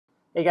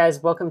Hey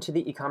guys, welcome to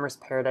the E-commerce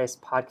Paradise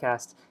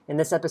podcast. In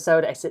this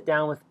episode, I sit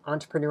down with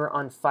entrepreneur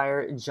on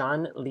fire,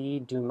 John Lee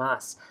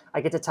Dumas.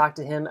 I get to talk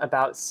to him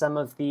about some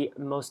of the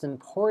most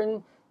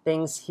important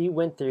things he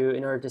went through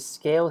in order to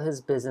scale his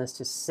business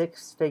to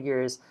 6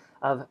 figures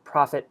of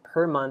profit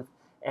per month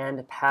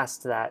and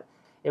past that.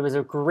 It was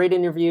a great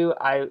interview.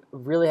 I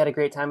really had a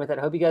great time with it.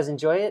 I hope you guys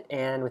enjoy it.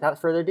 And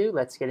without further ado,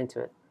 let's get into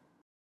it.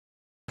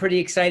 Pretty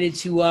excited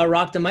to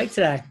rock the mic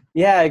today.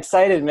 Yeah,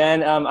 excited,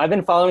 man. I've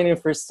been following you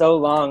for so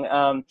long.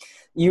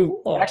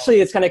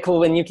 Actually, it's kind of cool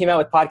when you came out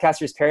with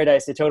Podcasters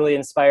Paradise. It totally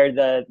inspired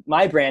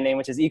my brand name,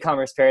 which is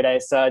E-commerce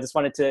Paradise. So I just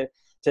wanted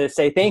to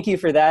say thank you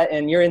for that,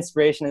 and your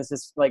inspiration has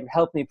just like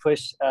helped me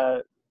push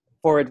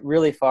forward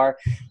really far.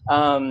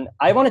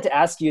 I wanted to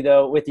ask you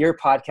though, with your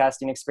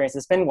podcasting experience,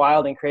 it's been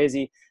wild and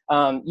crazy.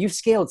 You've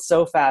scaled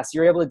so fast.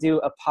 You're able to do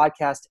a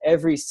podcast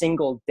every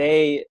single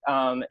day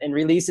and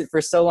release it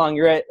for so long.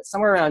 You're at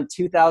somewhere around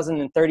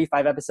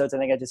 2,035 episodes, I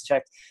think I just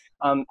checked.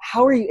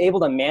 How are you able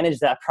to manage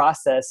that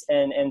process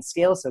and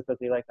scale so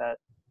quickly like that?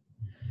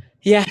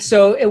 Yeah,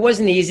 so it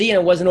wasn't easy and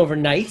it wasn't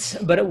overnight,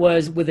 but it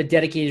was with a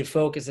dedicated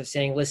focus of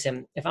saying,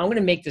 listen, if I'm going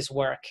to make this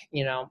work,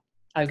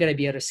 I've got to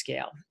be able to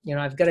scale.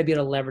 I've got to be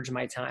able to leverage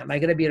my time. I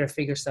got to be able to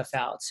figure stuff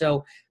out.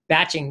 So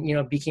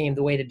batching, became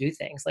the way to do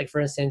things. Like for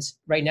instance,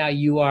 right now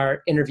you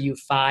are interview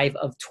 5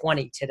 of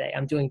 20 today.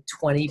 I'm doing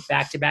 20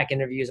 back-to-back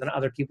interviews on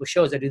other people's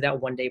shows. I do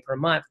that one day per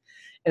month.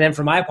 And then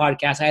for my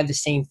podcast, I have the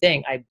same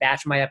thing. I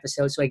batch my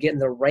episodes so I get in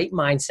the right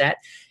mindset.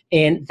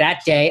 And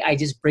that day I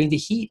just bring the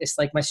heat. It's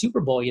like my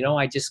Super Bowl,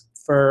 I just,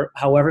 for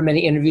however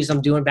many interviews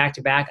I'm doing back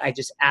to back, I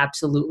just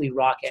absolutely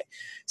rock it.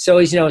 So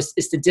it's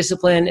the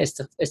discipline, it's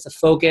the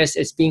focus,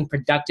 it's being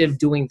productive,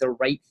 doing the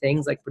right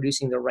things, like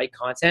producing the right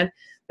content.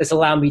 That's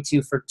allowed me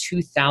to, for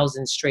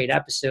 2,000 straight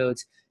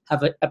episodes,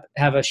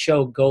 have a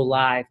show go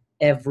live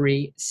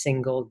every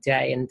single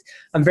day. And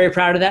I'm very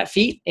proud of that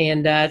feat.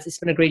 And it's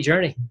been a great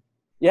journey.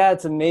 Yeah,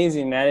 it's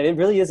amazing, man. It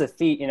really is a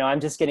feat.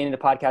 I'm just getting into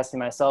podcasting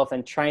myself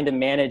and trying to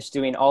manage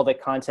doing all the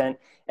content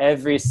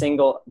every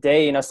single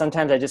day.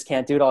 Sometimes I just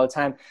can't do it all the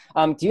time.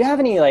 Do you have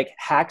any like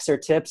hacks or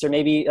tips, or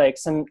maybe like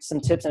some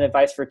tips and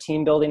advice for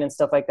team building and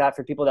stuff like that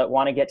for people that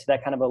want to get to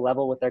that kind of a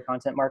level with their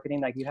content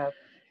marketing like you have?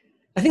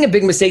 I think a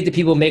big mistake that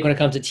people make when it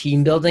comes to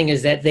team building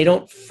is that they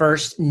don't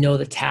first know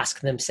the task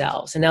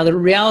themselves. And now the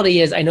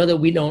reality is, I know that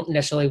we don't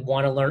necessarily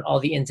want to learn all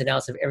the ins and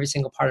outs of every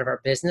single part of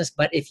our business,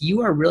 but if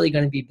you are really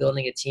going to be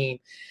building a team,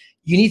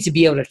 you need to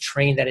be able to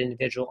train that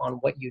individual on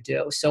what you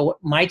do. So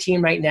my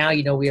team right now,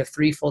 we have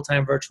 3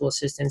 full-time virtual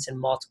assistants and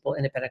multiple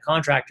independent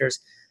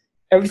contractors.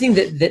 Everything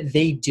that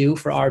they do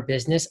for our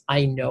business,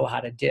 I know how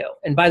to do.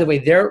 And by the way,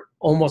 they're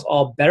almost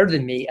all better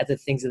than me at the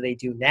things that they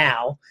do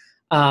now.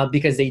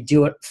 Because they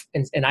do it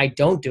and I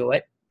don't do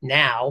it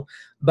now,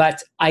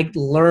 but I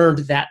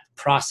learned that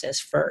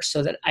process first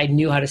so that I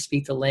knew how to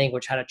speak the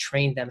language, how to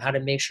train them, how to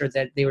make sure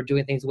that they were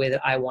doing things the way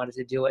that I wanted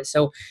to do it.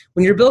 So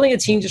when you're building a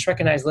team, just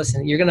recognize,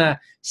 listen, you're going to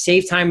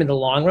save time in the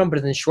long run, but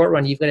in the short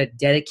run, you've got to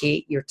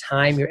dedicate your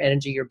time, your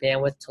energy, your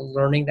bandwidth to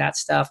learning that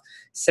stuff,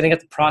 setting up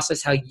the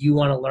process how you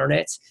want to learn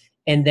it,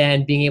 and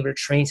then being able to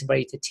train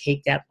somebody to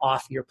take that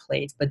off your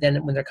plate. But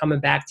then when they're coming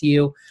back to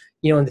you,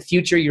 in the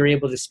future, you're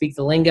able to speak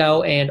the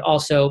lingo, and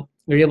also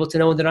you're able to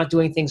know when they're not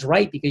doing things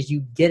right because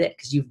you get it,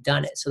 because you've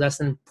done it. So that's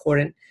an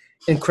important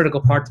and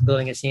critical part to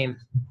building a team.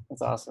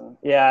 That's awesome.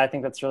 Yeah, I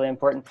think that's really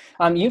important.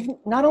 You've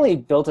not only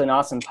built an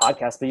awesome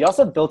podcast, but you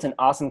also built an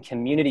awesome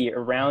community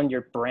around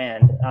your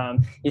brand.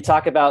 You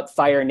talk about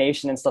Fire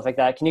Nation and stuff like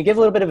that. Can you give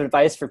a little bit of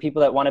advice for people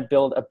that want to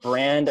build a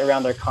brand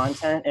around their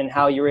content and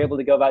how you were able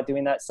to go about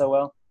doing that so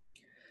well?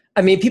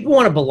 I mean, people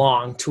want to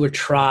belong to a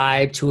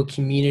tribe, to a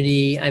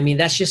community. I mean,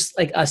 that's just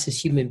like us as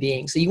human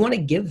beings. So you want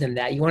to give them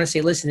that. You want to say,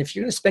 listen, if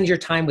you're going to spend your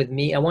time with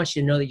me, I want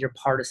you to know that you're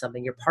part of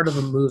something. You're part of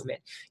a movement.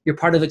 You're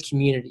part of a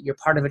community. You're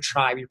part of a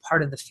tribe. You're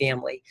part of the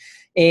family.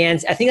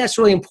 And I think that's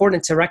really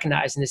important to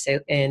recognize and to say,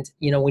 and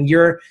when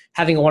you're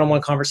having a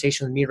one-on-one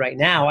conversation with me right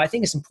now, I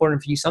think it's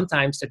important for you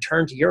sometimes to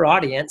turn to your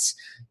audience,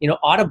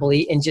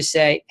 audibly, and just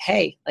say,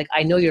 hey, like,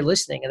 I know you're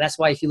listening. And that's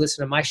why if you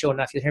listen to my show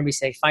enough, you'll hear me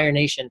say Fire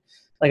Nation.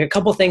 Like a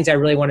couple things I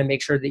really want to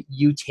make sure that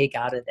you take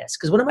out of this.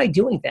 Because what am I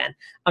doing then?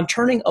 I'm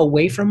turning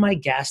away from my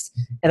guest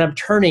and I'm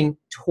turning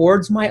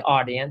towards my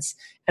audience,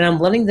 and I'm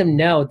letting them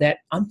know that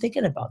I'm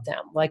thinking about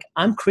them. Like,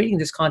 I'm creating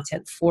this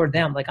content for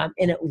them. Like, I'm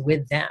in it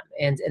with them.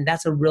 And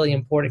that's a really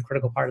important,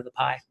 critical part of the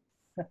pie.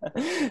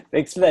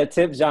 Thanks for that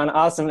tip, John.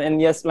 Awesome.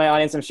 And yes, my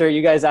audience, I'm sure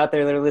you guys out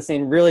there that are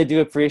listening really do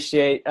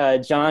appreciate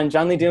John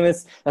Lee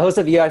Dumas, the host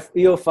of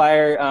EO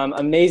Fire,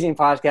 amazing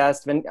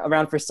podcast, been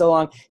around for so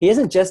long. He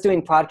isn't just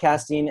doing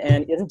podcasting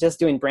and isn't just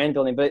doing brand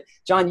building, but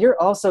John,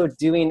 you're also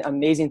doing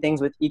amazing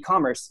things with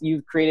e-commerce.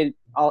 You've created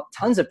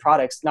tons of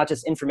products, not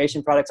just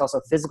information products,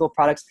 also physical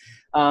products.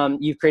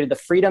 You've created the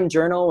Freedom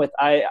Journal, with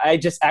I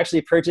just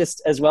actually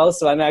purchased as well,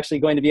 so I'm actually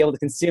going to be able to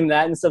consume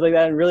that and stuff like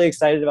that. I'm really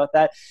excited about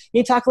that. Can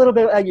you talk a little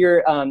bit about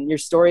your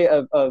story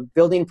of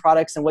building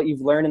products and what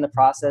you've learned in the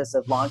process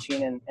of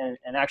launching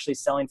and actually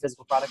selling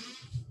physical products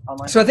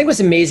online? So I think what's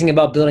amazing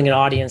about building an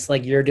audience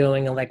like you're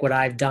doing and like what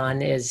I've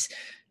done is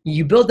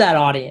You build that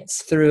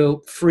audience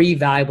through free,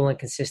 valuable, and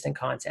consistent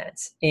content.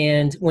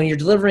 And when you're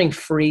delivering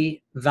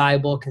free,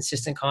 valuable,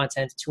 consistent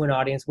content to an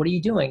audience, what are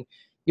you doing?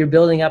 You're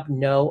building up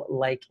know,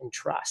 like, and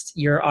trust.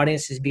 Your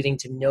audience is beginning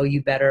to know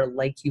you better,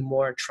 like you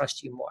more, and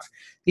trust you more.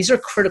 These are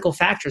critical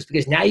factors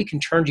because now you can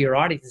turn to your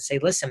audience and say,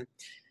 listen,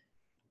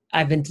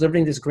 I've been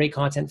delivering this great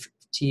content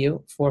to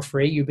you for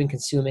free. You've been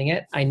consuming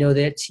it. I know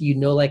that you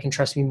know, like, and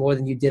trust me more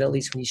than you did at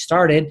least when you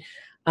started.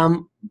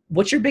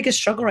 What's your biggest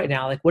struggle right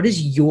now? Like, what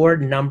is your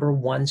number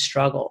one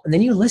struggle? And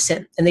then you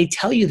listen and they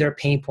tell you their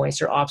pain points,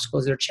 their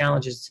obstacles, their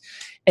challenges.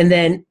 And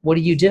then what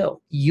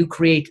do? You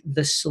create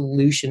the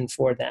solution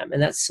for them.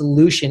 And that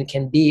solution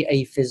can be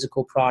a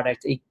physical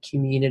product, a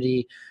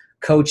community,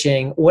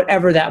 coaching,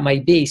 whatever that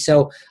might be.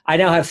 So I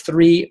now have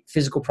 3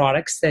 physical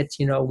products that,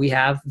 we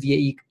have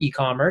via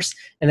e-commerce,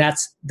 and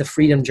that's the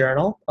Freedom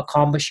Journal,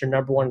 accomplish your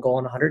number one goal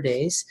in 100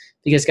 days.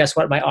 Because guess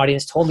what? My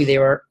audience told me they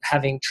were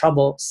having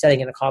trouble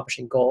setting and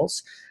accomplishing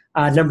goals.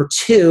 Number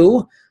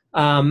 2,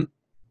 I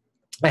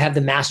have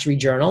the Mastery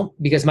Journal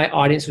because my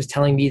audience was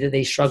telling me that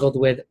they struggled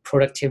with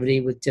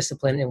productivity, with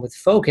discipline, and with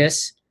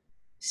focus.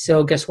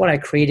 So guess what? I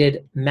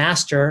created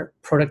Master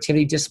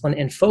Productivity, Discipline,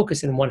 and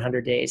Focus in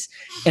 100 Days.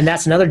 And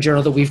that's another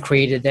journal that we've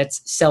created that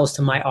sells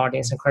to my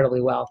audience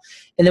incredibly well.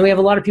 And then we have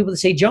a lot of people that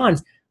say, John,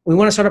 we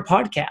want to start a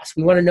podcast.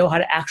 We want to know how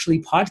to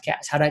actually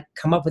podcast, how to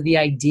come up with the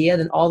idea,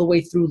 then all the way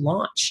through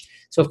launch.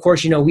 So of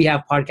course, we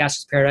have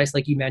Podcasters Paradise,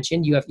 like you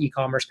mentioned. You have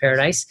E-commerce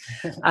Paradise.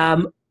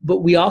 But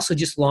we also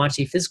just launched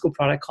a physical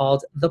product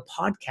called the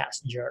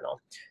Podcast Journal,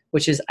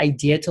 which is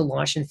idea to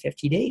launch in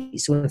 50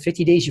 days. So in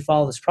 50 days, you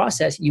follow this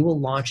process, you will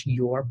launch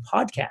your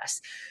podcast.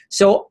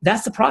 So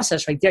that's the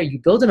process right there. You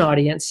build an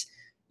audience,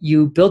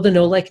 you build the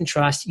know, like, and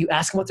trust, you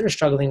ask them what they're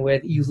struggling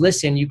with, you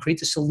listen, you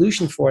create the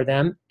solution for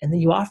them, and then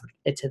you offer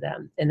it to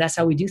them. And that's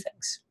how we do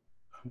things.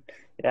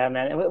 Yeah,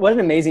 man. What an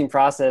amazing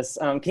process.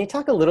 Can you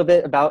talk a little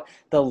bit about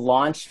the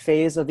launch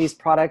phase of these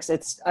products?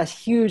 It's a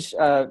huge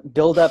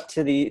build up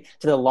to the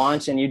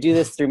launch, and you do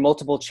this through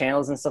multiple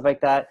channels and stuff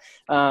like that.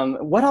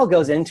 What all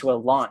goes into a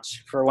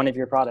launch for one of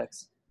your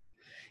products?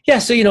 Yeah,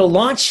 so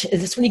launch,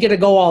 that's when you get to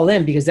go all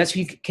in because that's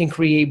when you can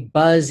create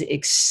buzz,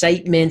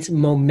 excitement,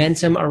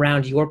 momentum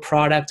around your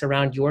product,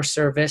 around your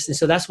service. And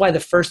so that's why the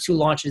first 2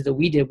 launches that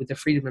we did with the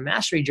Freedom and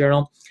Mastery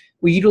Journal,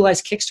 we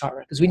utilized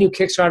Kickstarter because we knew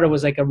Kickstarter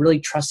was like a really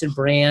trusted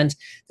brand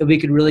that we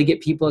could really get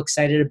people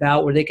excited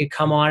about, where they could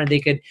come on and they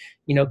could,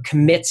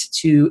 commit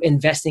to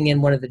investing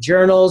in one of the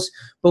journals.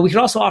 But we could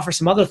also offer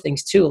some other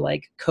things too,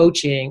 like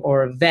coaching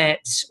or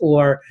events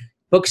or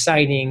book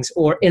signings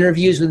or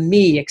interviews with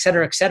me, et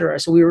cetera, et cetera.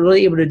 So we were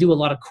really able to do a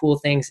lot of cool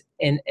things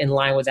in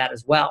line with that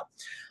as well.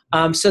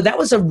 So that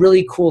was a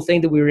really cool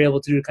thing that we were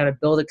able to do to kind of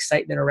build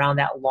excitement around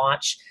that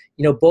launch.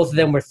 Both of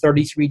them were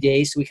 33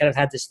 days. So we kind of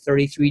had this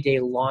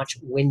 33-day launch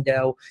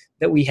window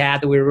that we had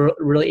that we were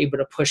really able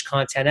to push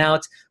content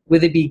out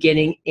with a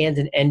beginning and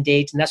an end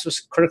date. And that's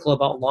what's critical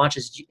about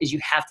launches is you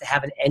have to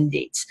have an end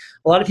date.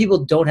 A lot of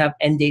people don't have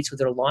end dates with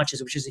their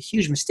launches, which is a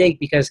huge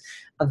mistake because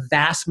a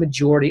vast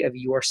majority of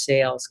your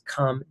sales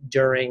come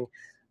during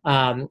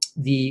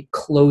the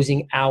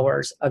closing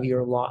hours of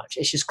your launch.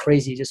 It's just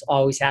crazy. It just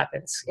always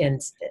happens. And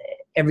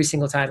every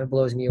single time it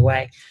blows me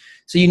away.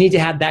 So you need to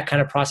have that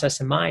kind of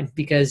process in mind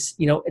because,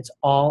 it's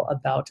all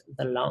about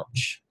the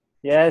launch.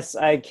 Yes,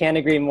 I can't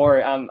agree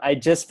more. I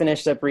just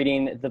finished up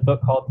reading the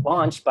book called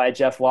Launch by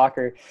Jeff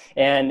Walker.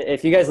 And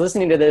if you guys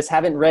listening to this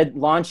haven't read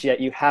Launch yet,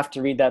 you have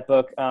to read that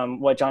book.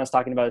 What John is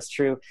talking about is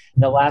true.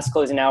 In the last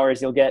closing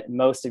hours, you'll get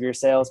most of your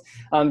sales.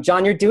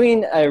 John, you're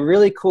doing a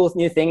really cool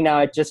new thing now.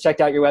 I just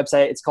checked out your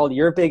website. It's called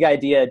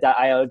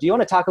yourbigidea.io. Do you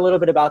want to talk a little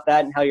bit about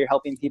that and how you're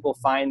helping people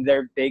find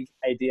their big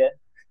idea?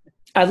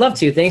 I'd love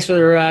to. Thanks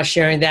for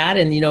sharing that.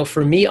 And,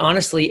 for me,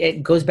 honestly,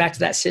 it goes back to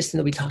that system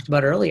that we talked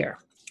about earlier.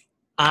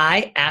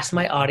 I asked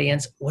my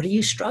audience, what are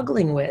you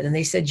struggling with? And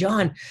they said,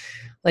 John,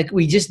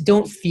 we just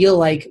don't feel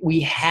like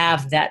we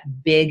have that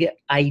big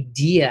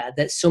idea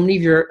that so many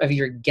of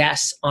your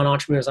guests on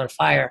Entrepreneurs on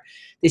Fire,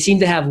 they seem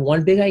to have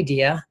one big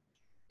idea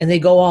and they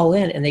go all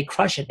in and they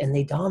crush it and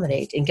they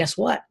dominate. And guess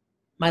what?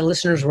 My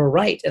listeners were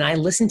right. And I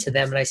listened to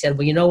them and I said,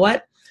 well, you know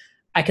what?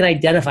 I can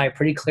identify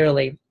pretty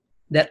clearly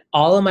that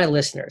all of my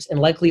listeners, and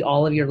likely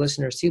all of your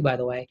listeners too, by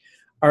the way,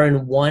 are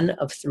in one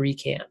of 3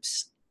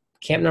 camps.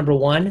 Camp number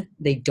 1,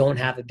 they don't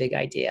have a big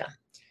idea.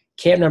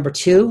 Camp number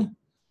 2,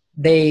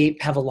 they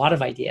have a lot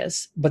of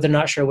ideas, but they're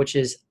not sure which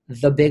is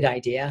the big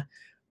idea.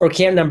 Or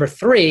camp number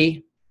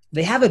 3,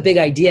 they have a big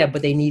idea,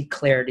 but they need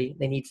clarity,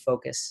 they need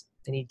focus,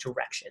 they need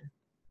direction,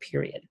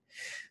 period.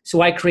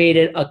 So I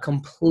created a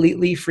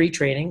completely free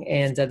training,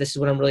 and this is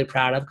what I'm really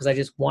proud of because I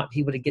just want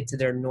people to get to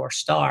their North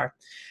Star.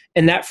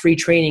 And that free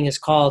training is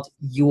called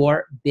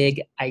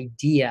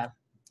yourbigidea.io.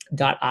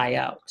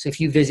 So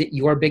if you visit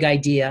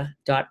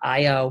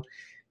yourbigidea.io,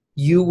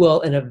 you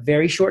will, in a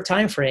very short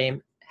time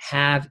frame,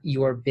 have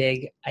your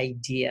big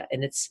idea.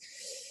 And it's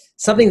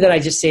something that I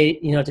just say,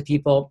 to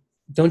people,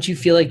 don't you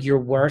feel like you're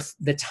worth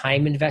the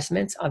time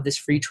investment of this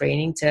free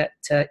training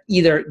to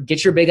either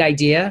get your big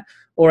idea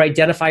or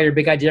identify your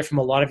big idea from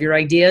a lot of your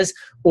ideas,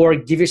 or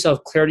give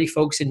yourself clarity,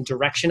 focus, and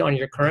direction on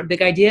your current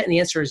big idea? And the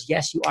answer is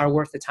yes, you are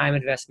worth the time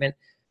investment.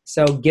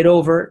 So get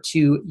over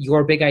to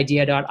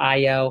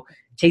yourbigidea.io,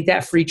 take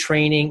that free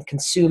training,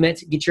 consume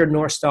it, get your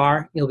North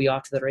Star, you'll be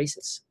off to the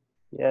races.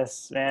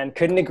 Yes, man.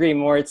 Couldn't agree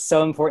more. It's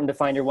so important to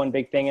find your one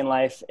big thing in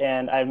life.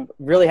 And I'm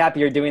really happy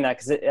you're doing that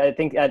because I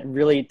think that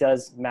really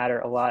does matter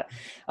a lot.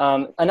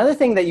 Another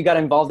thing that you got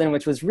involved in,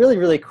 which was really,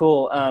 really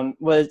cool,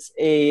 was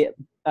a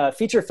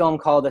feature film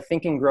called the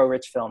Think and Grow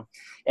Rich film.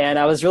 And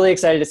I was really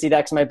excited to see that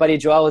because my buddy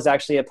Joel was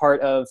actually a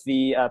part of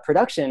the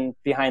production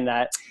behind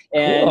that.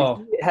 And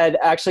Cool. he had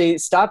actually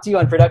stopped you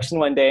on production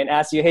one day and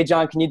asked you, hey,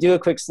 John, can you do a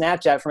quick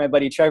Snapchat for my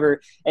buddy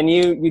Trevor? And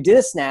you did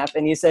a snap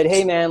and you said,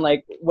 hey, man,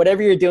 like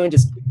whatever you're doing,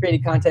 just keep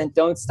creating content.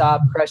 Don't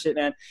stop. Crush it,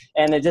 man.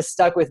 And it just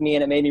stuck with me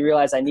and it made me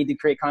realize I need to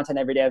create content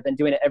every day. I've been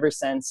doing it ever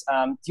since.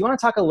 Do you want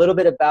to talk a little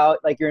bit about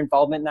like your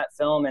involvement in that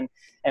film and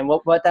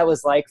what that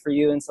was like for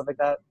you and stuff like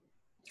that?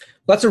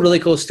 Well, that's a really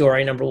cool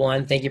story, number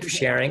one. Thank you for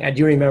sharing. I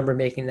do remember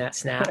making that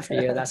snap for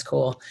you. That's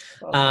cool.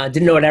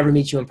 Didn't know I'd ever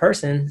meet you in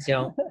person,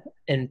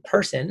 in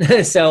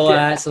person. So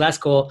that's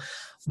cool.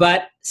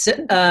 But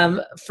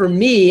for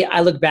me,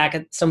 I look back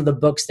at some of the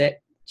books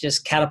that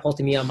just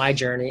catapulted me on my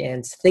journey,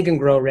 and Think and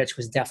Grow Rich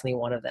was definitely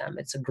one of them.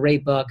 It's a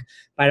great book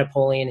by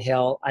Napoleon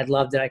Hill. I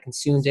loved it. I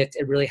consumed it.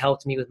 It really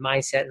helped me with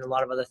mindset and a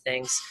lot of other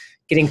things,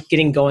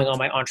 getting going on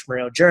my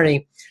entrepreneurial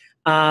journey.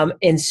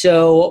 And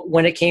so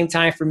when it came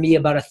time for me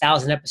about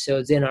 1,000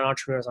 episodes in on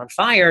Entrepreneurs on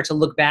Fire to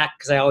look back,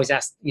 because I always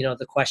ask,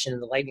 the question in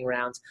the lightning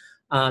rounds,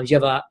 do you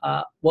have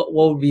what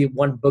would be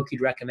one book you'd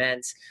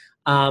recommend?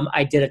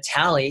 I did a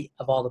tally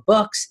of all the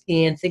books,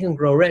 and Think and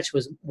Grow Rich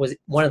was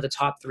one of the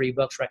top 3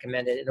 books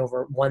recommended in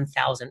over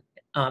 1,000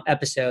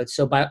 episodes.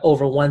 So by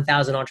over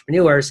 1,000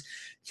 entrepreneurs,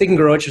 Think and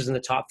Grow Rich was in the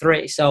top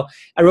 3. So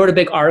I wrote a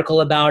big article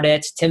about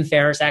it. Tim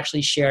Ferriss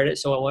actually shared it,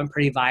 so it went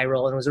pretty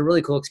viral, and it was a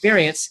really cool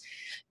experience.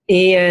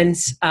 And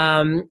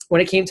when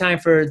it came time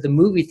for the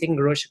movie Think and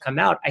Grow Rich to come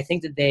out, I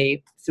think that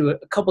they, through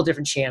a couple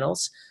different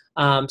channels,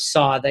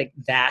 saw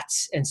that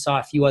and saw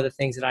a few other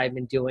things that I've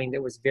been doing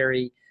that was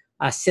very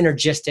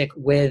synergistic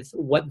with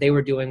what they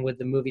were doing with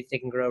the movie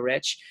Think and Grow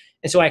Rich.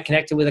 And so I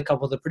connected with a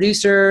couple of the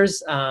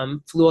producers,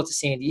 flew out to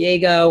San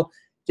Diego,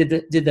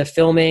 did the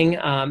filming,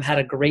 had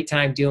a great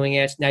time doing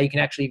it. Now you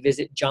can actually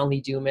visit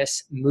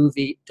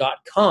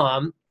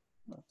johnleedumasmovie.com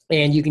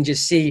and you can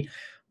just see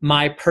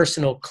my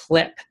personal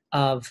clip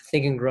of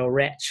Think and Grow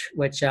Rich,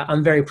 which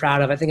I'm very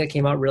proud of. I think it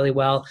came out really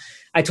well.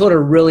 I told a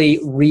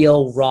really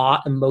real, raw,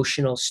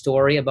 emotional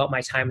story about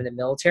my time in the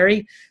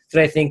military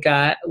that I think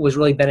was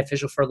really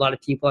beneficial for a lot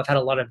of people. I've had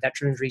a lot of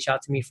veterans reach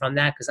out to me from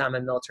that because I'm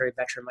a military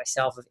veteran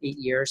myself of 8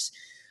 years.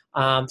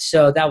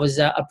 So that was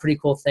a pretty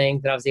cool thing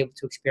that I was able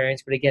to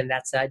experience. But again,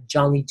 that's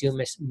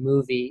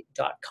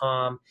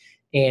johnleedumasmovie.com.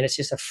 And it's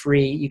just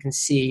you can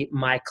see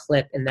my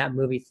clip in that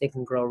movie, Think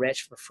and Grow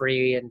Rich, for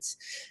free. And it's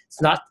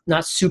not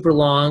super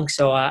long.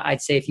 So I'd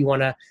say if you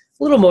want a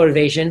little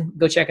motivation,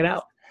 go check it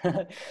out.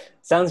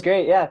 Sounds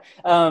great. Yeah.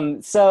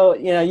 So,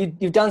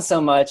 you've done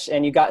so much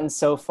and you've gotten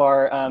so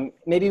far.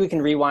 Maybe we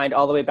can rewind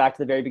all the way back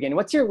to the very beginning.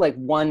 What's your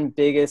one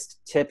biggest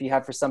tip you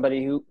have for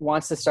somebody who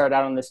wants to start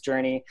out on this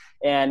journey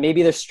and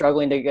maybe they're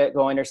struggling to get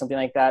going or something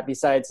like that,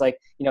 besides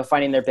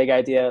finding their big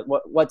idea?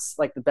 What's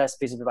the best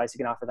piece of advice you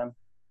can offer them?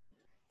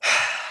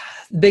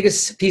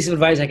 Biggest piece of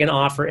advice I can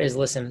offer is,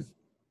 listen,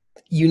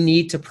 you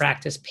need to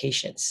practice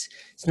patience.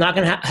 It's not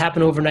going to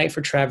happen overnight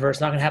for Trevor. It's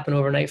not going to happen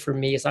overnight for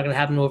me. It's not going to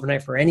happen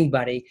overnight for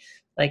anybody.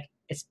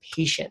 It's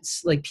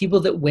patience.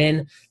 People that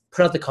win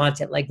put out the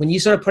content. When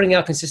you started putting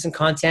out consistent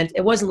content,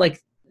 it wasn't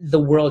like the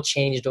world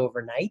changed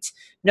overnight.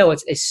 No,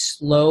 it's a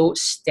slow,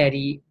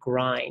 steady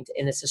grind,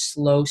 and it's a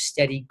slow,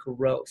 steady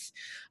growth.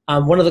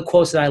 One of the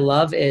quotes that I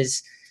love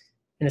is,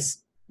 and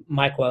it's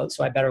my quote,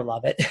 so I better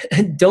love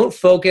it. Don't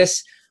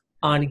focus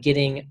on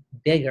getting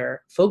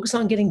bigger, focus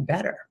on getting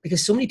better,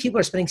 because so many people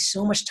are spending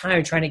so much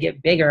time trying to get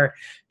bigger,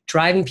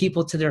 driving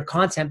people to their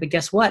content. But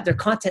guess what? Their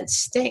content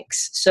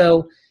stinks.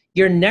 So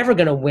you're never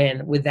going to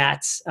win with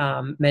that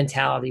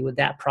mentality, with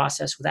that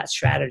process, with that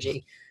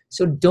strategy.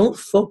 So don't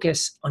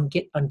focus on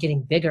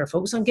getting bigger.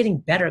 Focus on getting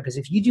better, because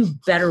if you do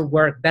better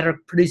work,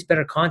 produce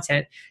better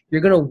content,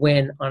 you're going to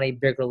win on a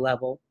bigger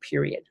level,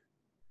 period.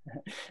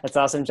 That's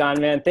awesome,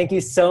 John, man. Thank you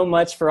so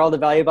much for all the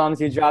value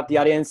bombs you dropped. The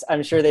audience,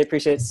 I'm sure they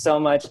appreciate it so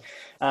much.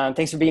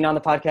 Thanks for being on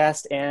the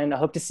podcast, and I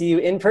hope to see you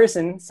in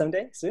person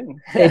someday soon.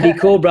 It'd be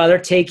cool, brother.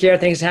 Take care.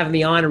 Thanks for having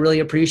me on. I really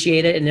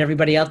appreciate it. And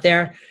everybody out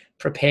there,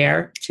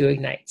 prepare to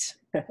ignite.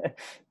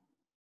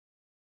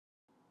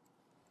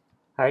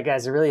 All right,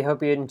 guys, I really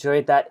hope you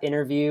enjoyed that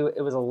interview.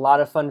 It was a lot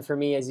of fun for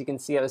me. As you can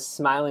see, I was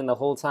smiling the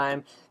whole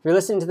time. If you're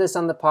listening to this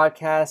on the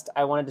podcast,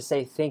 I wanted to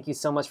say thank you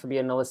so much for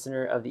being a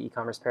listener of the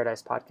E-commerce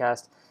Paradise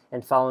podcast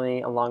and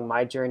following along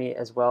my journey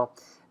as well.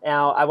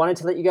 Now, I wanted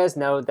to let you guys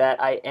know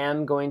that I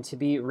am going to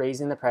be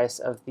raising the price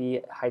of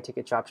the High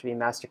Ticket Dropshipping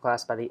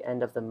Masterclass by the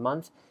end of the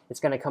month. It's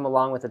going to come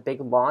along with a big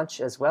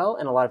launch as well,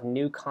 and a lot of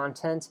new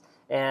content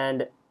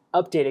and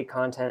updated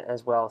content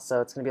as well.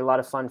 So it's going to be a lot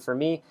of fun for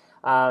me.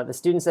 The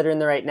students that are in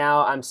there right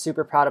now, I'm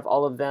super proud of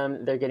all of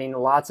them. They're getting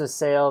lots of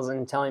sales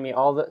and telling me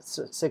all the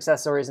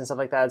success stories and stuff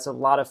like that. It's a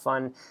lot of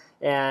fun,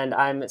 and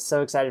I'm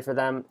so excited for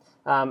them.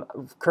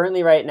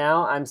 Currently, right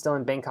now, I'm still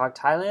in Bangkok,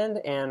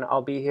 Thailand, and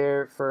I'll be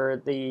here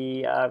for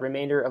the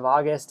remainder of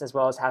August as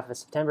well as half of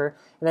September.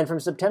 And then from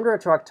September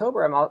to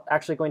October, I'm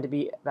actually going to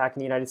be back in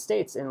the United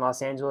States in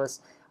Los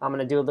Angeles. I'm going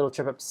to do a little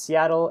trip up to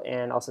Seattle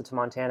and also to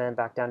Montana and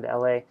back down to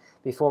LA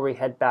before we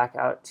head back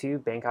out to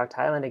Bangkok,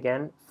 Thailand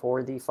again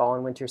for the fall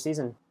and winter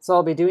season. So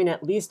I'll be doing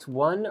at least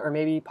one or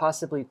maybe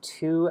possibly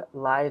two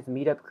live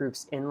meetup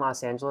groups in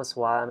Los Angeles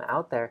while I'm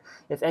out there.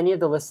 If any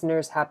of the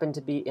listeners happen to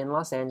be in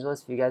Los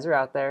Angeles, if you guys are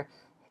out there,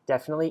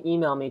 definitely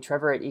email me,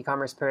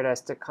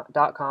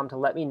 trevor@ecommerceparadise.com, to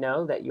let me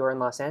know that you're in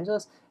Los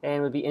Angeles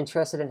and would be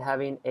interested in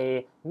having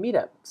a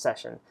meetup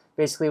session.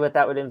 Basically what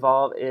that would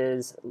involve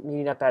is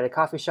meeting up at a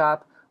coffee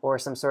shop or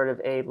some sort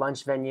of a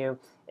lunch venue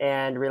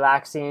and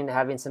relaxing,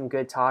 having some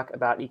good talk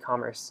about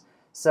e-commerce.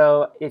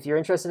 So if you're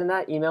interested in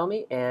that, email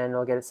me and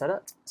we'll get it set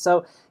up.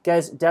 So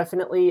guys,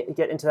 definitely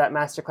get into that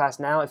masterclass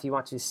now if you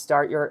want to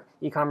start your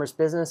e-commerce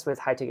business with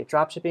high-ticket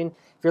dropshipping.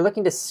 If you're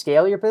looking to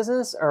scale your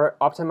business or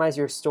optimize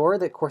your store,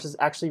 the course is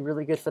actually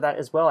really good for that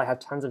as well. I have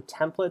tons of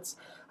templates.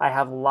 I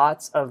have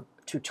lots of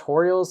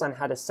tutorials on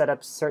how to set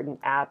up certain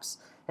apps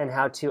and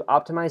how to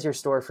optimize your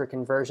store for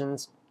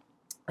conversions.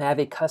 I have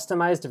a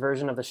customized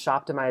version of the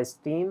Shoptimized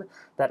theme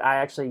that I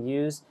actually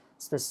use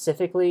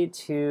specifically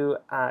to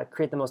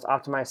create the most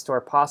optimized store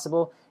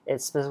possible.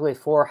 It's specifically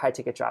for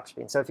high-ticket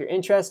dropshipping. So if you're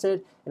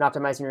interested in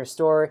optimizing your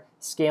store,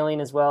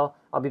 scaling as well,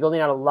 I'll be building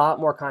out a lot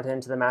more content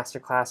into the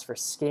masterclass for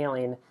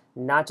scaling,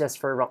 not just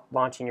for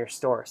launching your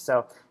store.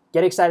 So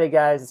get excited,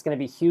 guys. It's going to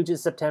be huge in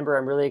September.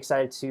 I'm really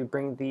excited to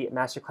bring the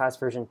masterclass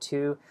version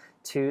 2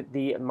 to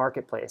the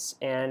marketplace.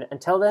 And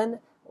until then,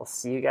 we'll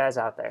see you guys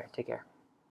out there. Take care.